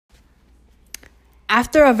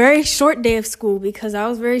after a very short day of school, because I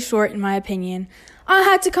was very short in my opinion, I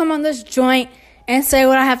had to come on this joint and say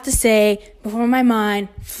what I have to say before my mind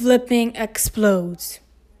flipping explodes.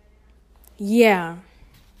 Yeah.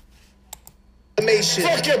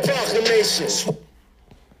 Fuck your proclamation.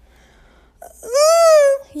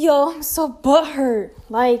 Yo, I'm so butthurt.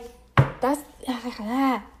 Like, that's...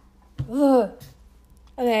 Ugh.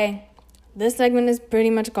 Okay, this segment is pretty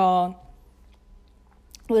much called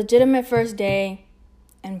Legitimate First Day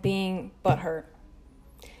and Being Butthurt.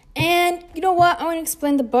 And you know what? I want to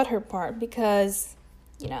explain the butthurt part because,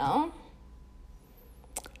 I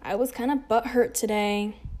was kind of butthurt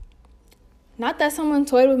today. Not that someone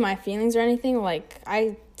toyed with my feelings or anything. Like,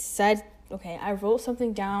 I wrote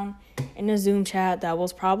something down in a Zoom chat that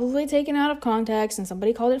was probably taken out of context and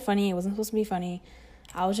somebody called it funny. It wasn't supposed to be funny.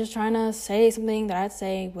 I was just trying to say something that I'd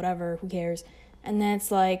say, whatever, who cares? And then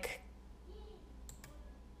it's like,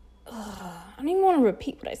 I don't even want to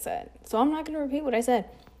repeat what I said. So I'm not going to repeat what I said.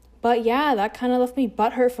 But yeah, that kind of left me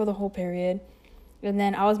butthurt for the whole period. And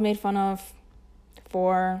then I was made fun of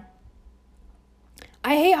for...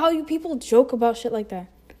 I hate how you people joke about shit like that.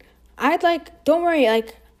 Don't worry, I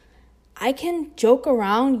can joke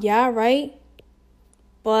around, yeah, right?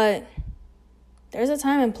 But there's a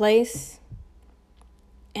time and place.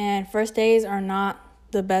 And first days are not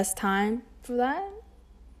the best time for that.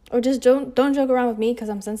 Or just don't joke around with me because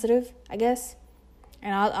I'm sensitive, I guess.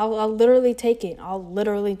 And I'll literally take it. I'll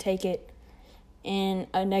literally take it in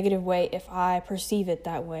a negative way if I perceive it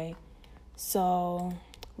that way. So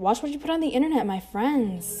watch what you put on the internet, my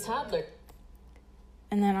friends. Toddler.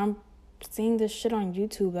 And then I'm seeing this shit on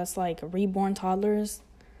YouTube that's like reborn toddlers.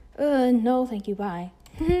 No, thank you, bye.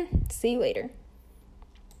 See you later.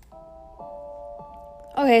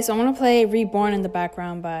 Okay, so I'm going to play Reborn in the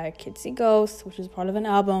background by Kids See Ghosts, which is part of an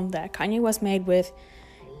album that Kanye West made with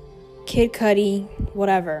Kid Cudi,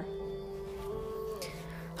 whatever.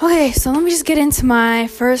 Okay, so let me just get into my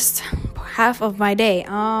first half of my day.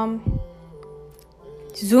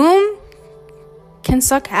 Zoom can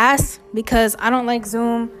suck ass because I don't like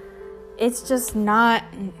Zoom. It's just not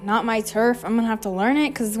my turf. I'm going to have to learn it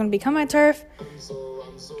because it's going to become my turf.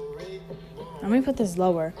 Let me put this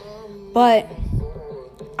lower. But...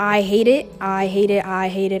 I hate it.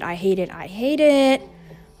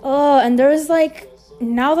 Oh, and there's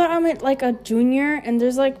now that I'm a junior and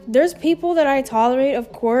there's people that I tolerate,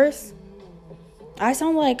 of course. I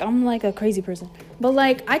sound like I'm a crazy person. But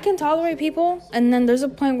I can tolerate people and then there's a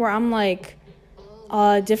point where I'm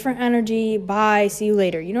different energy, bye, see you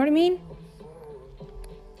later. You know what I mean?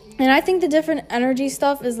 And I think the different energy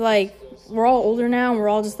stuff is we're all older now and we're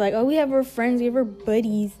all just oh, we have our friends, we have our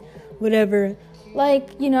buddies, whatever.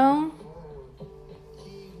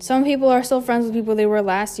 Some people are still friends with people they were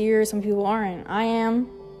last year. Some people aren't. I am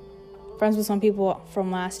friends with some people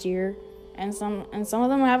from last year. And some of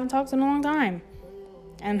them I haven't talked to in a long time.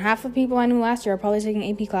 And half the people I knew last year are probably taking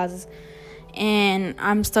AP classes. And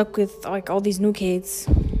I'm stuck with, all these new kids.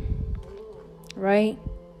 Right?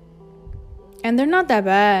 And they're not that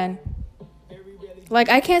bad.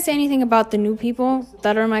 I can't say anything about the new people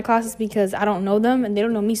that are in my classes because I don't know them and they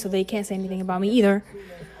don't know me, so they can't say anything about me either.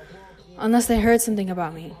 Unless they heard something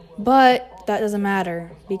about me. But that doesn't matter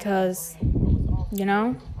because,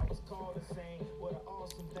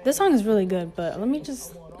 this song is really good, but let me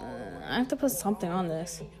just... I have to put something on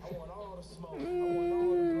this.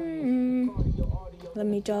 Let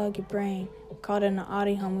me jog your brain. Caught in an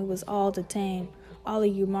Audi home, it was all detained. All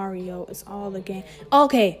of you Mario, it's all the game.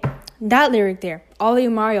 Okay. That lyric there, all of you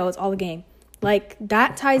Mario, it's all the game.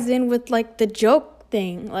 That ties in with, the joke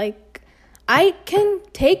thing. I can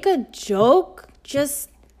take a joke, just,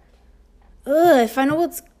 if I know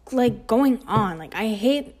what's, going on. I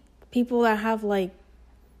hate people that have,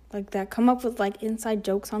 that come up with, inside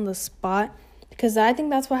jokes on the spot. Because I think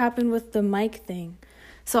that's what happened with the mic thing.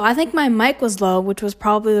 So I think my mic was low, which was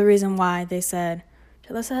probably the reason why they said,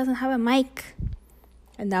 Jalissa doesn't have a mic.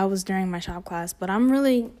 And that was during my shop class. But I'm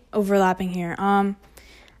really overlapping here.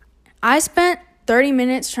 I spent 30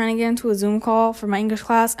 minutes trying to get into a Zoom call for my English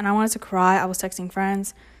class. And I wanted to cry. I was texting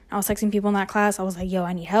friends. I was texting people in that class. I was like, yo,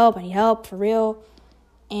 I need help, for real.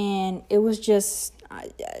 And it was just,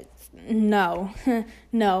 no.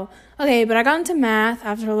 No. Okay, but I got into math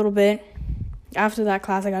after a little bit. After that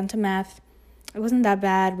class, I got into math. It wasn't that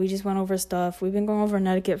bad. We just went over stuff. We've been going over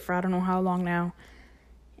etiquette for I don't know how long now.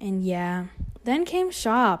 And yeah. Then came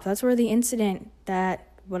shop. That's where the incident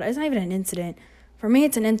it's not even an incident. For me,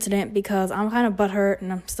 it's an incident because I'm kind of butthurt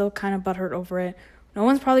and I'm still kind of butthurt over it. No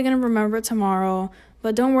one's probably going to remember it tomorrow.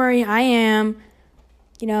 But don't worry, I am.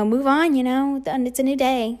 Move on, it's a new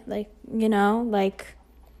day.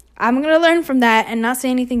 I'm going to learn from that and not say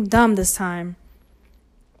anything dumb this time.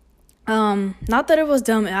 Not that it was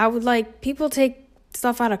dumb. I would people take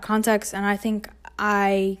stuff out of context, and I think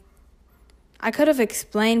I could have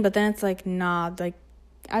explained, but then it's nah,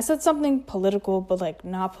 I said something political, but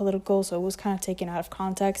not political, so it was kind of taken out of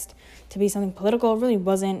context to be something political. It really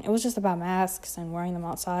wasn't. It was just about masks and wearing them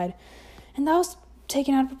outside, and that was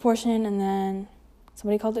taken out of proportion, and then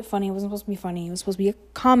somebody called it funny. It wasn't supposed to be funny. It was supposed to be a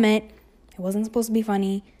comment. It wasn't supposed to be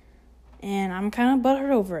funny, and I'm kind of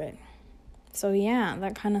butthurt over it. So yeah,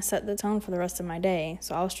 that kind of set the tone for the rest of my day.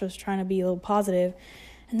 So I was just trying to be a little positive,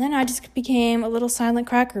 and then I just became a little silent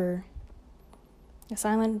cracker, a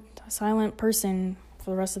silent person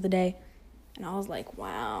for the rest of the day. And I was like,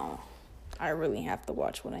 wow, I really have to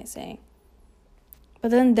watch what I say.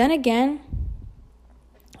 But then again,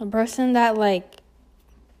 the person that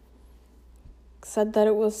said that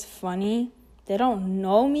it was funny, they don't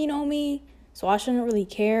know me, so I shouldn't really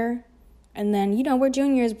care. And then, we're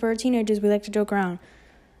juniors, we're teenagers, we like to joke around.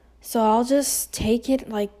 So I'll just take it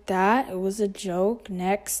like that. It was a joke.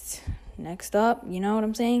 Next up, you know what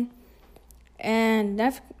I'm saying? And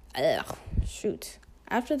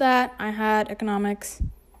after that, I had economics,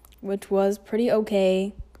 which was pretty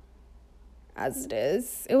okay, as it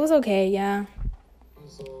is. It was okay, yeah.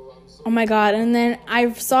 Oh my God, and then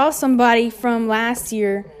I saw somebody from last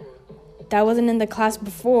year that wasn't in the class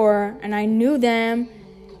before, and I knew them,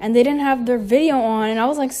 and they didn't have their video on, and I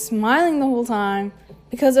was smiling the whole time,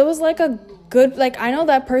 because it was a good, I know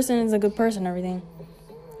that person is a good person and everything.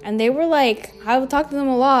 And they were I would talk to them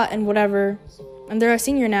a lot and whatever, and they're a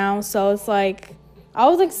senior now, so it's I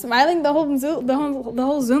was smiling the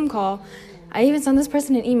whole Zoom call. I even sent this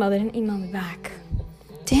person an email. They didn't email me back.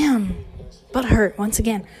 Damn, butt hurt once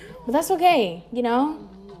again. But that's okay,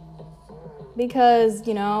 because,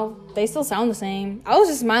 they still sound the same. I was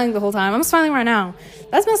just smiling the whole time. I'm smiling right now.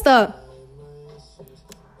 That's messed up.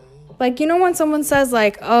 When someone says,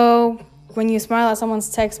 oh, when you smile at someone's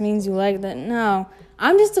text means you like that. No.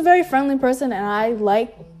 I'm just a very friendly person, and I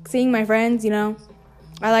like seeing my friends, I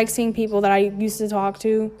like seeing people that I used to talk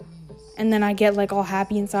to, and then I get, all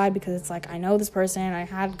happy inside because it's I know this person. I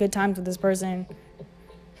had good times with this person.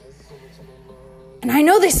 And I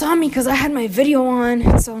know they saw me because I had my video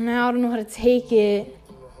on, so now I don't know how to take it.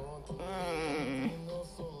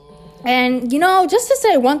 And, just to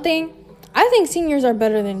say one thing, I think seniors are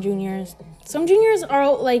better than juniors. Some juniors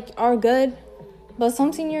are good, but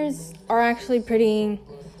some seniors are actually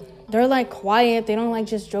they're quiet. They don't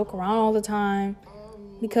just joke around all the time,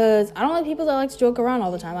 because I don't like people that like to joke around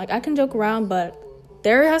all the time. I can joke around, but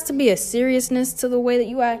there has to be a seriousness to the way that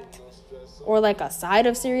you act, or a side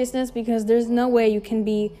of seriousness, because there's no way you can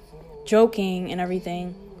be joking and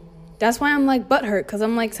everything. That's why I'm butthurt, because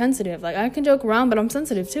I'm sensitive. I can joke around, but I'm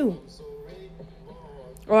sensitive too.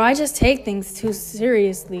 Or I just take things too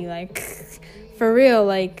seriously, for real,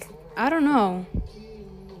 I don't know.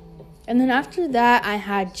 And then after that, I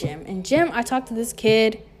had gym. In gym, I talked to this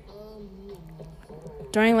kid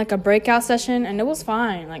during a breakout session, and it was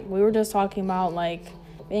fine. We were just talking about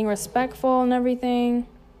being respectful and everything.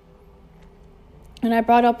 And I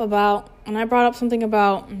brought up something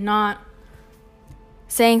about not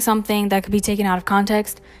saying something that could be taken out of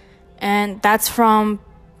context. And that's from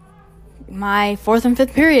my 4th and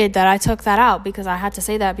 5th period that I took that out, because I had to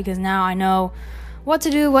say that, because now I know what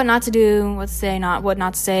to do, what not to do, what to say, what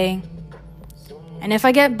not to say. And if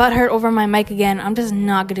I get butthurt over my mic again, I'm just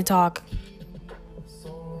not going to talk.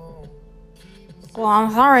 Well,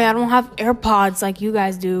 I'm sorry, I don't have AirPods like you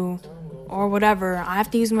guys do, or whatever. I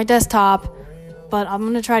have to use my desktop, but I'm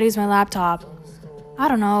going to try to use my laptop. I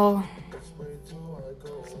don't know.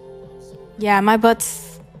 Yeah, my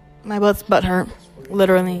butt's butthurt,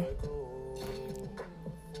 literally.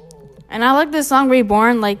 And I like this song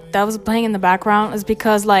Reborn, that was playing in the background, is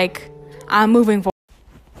because, I'm moving forward.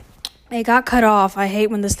 It got cut off. I hate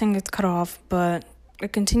when this thing gets cut off, but a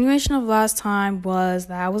continuation of last time was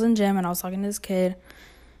that I was in gym and I was talking to this kid,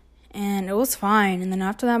 and it was fine. And then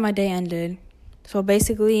after that, my day ended. So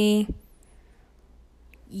basically,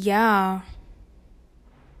 yeah.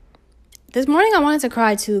 This morning I wanted to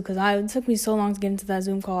cry too, because it took me so long to get into that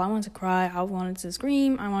Zoom call. I wanted to cry. I wanted to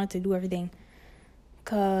scream. I wanted to do everything.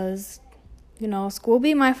 Because, school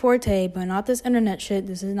be my forte, but not this internet shit.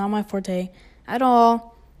 This is not my forte at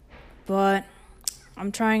all. But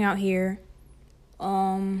I'm trying out here.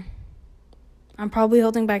 I'm probably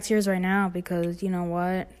holding back tears right now because,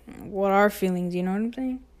 what are feelings, you know what I'm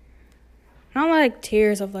saying? Not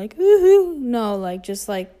tears of ooh, no, just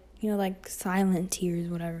silent tears,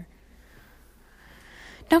 whatever.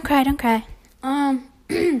 Don't cry.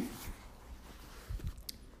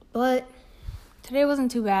 But today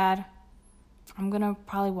wasn't too bad. I'm gonna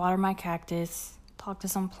probably water my cactus, talk to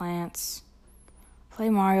some plants, play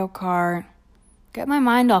Mario Kart, get my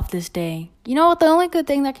mind off this day. You know what? The only good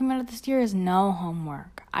thing that came out of this year is no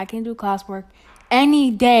homework. I can do classwork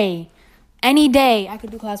any day. Any day I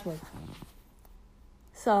could do classwork.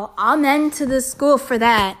 So, amen to the school for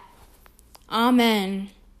that. Amen.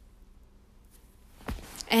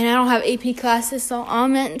 And I don't have AP classes, so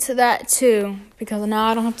amen to that too. Because now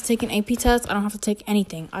I don't have to take an AP test. I don't have to take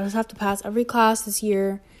anything. I just have to pass every class this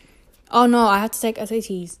year. Oh no, I have to take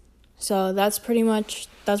SATs. So that's pretty much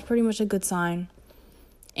a good sign.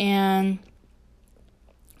 And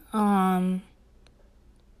I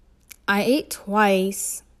ate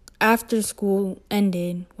twice after school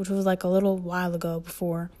ended, which was like a little while ago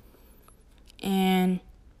before. And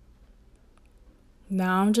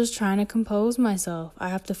now I'm just trying to compose myself. I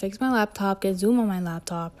have to fix my laptop, get Zoom on my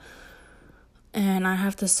laptop, and I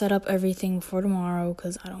have to set up everything for tomorrow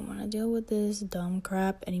because I don't want to deal with this dumb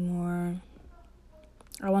crap anymore.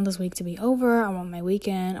 I want this week to be over. I want my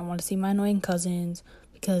weekend. I want to see my annoying cousins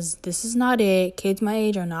because this is not it. Kids my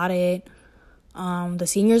age are not it. The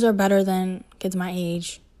seniors are better than kids my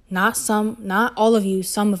age. Not all of you,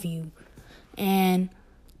 some of you. And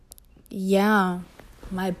yeah.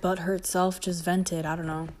 My butthurt self just vented. I don't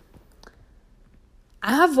know.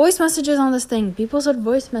 I have voice messages on this thing. People said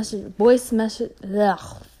voice message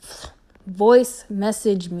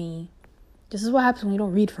me. This is what happens when you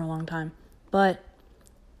don't read for a long time. But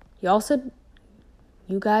y'all said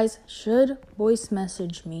you guys should voice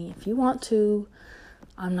message me if you want to.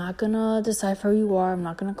 I'm not gonna decipher who you are. I'm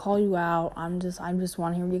not gonna call you out. I'm just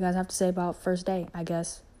want to hear what you guys have to say about first day, I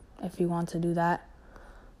guess, if you want to do that.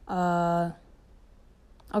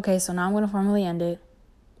 Okay, so now I'm going to formally end it.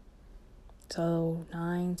 So,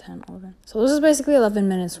 9, 10, 11. So, this is basically 11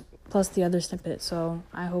 minutes plus the other snippet. So,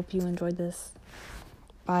 I hope you enjoyed this.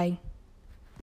 Bye.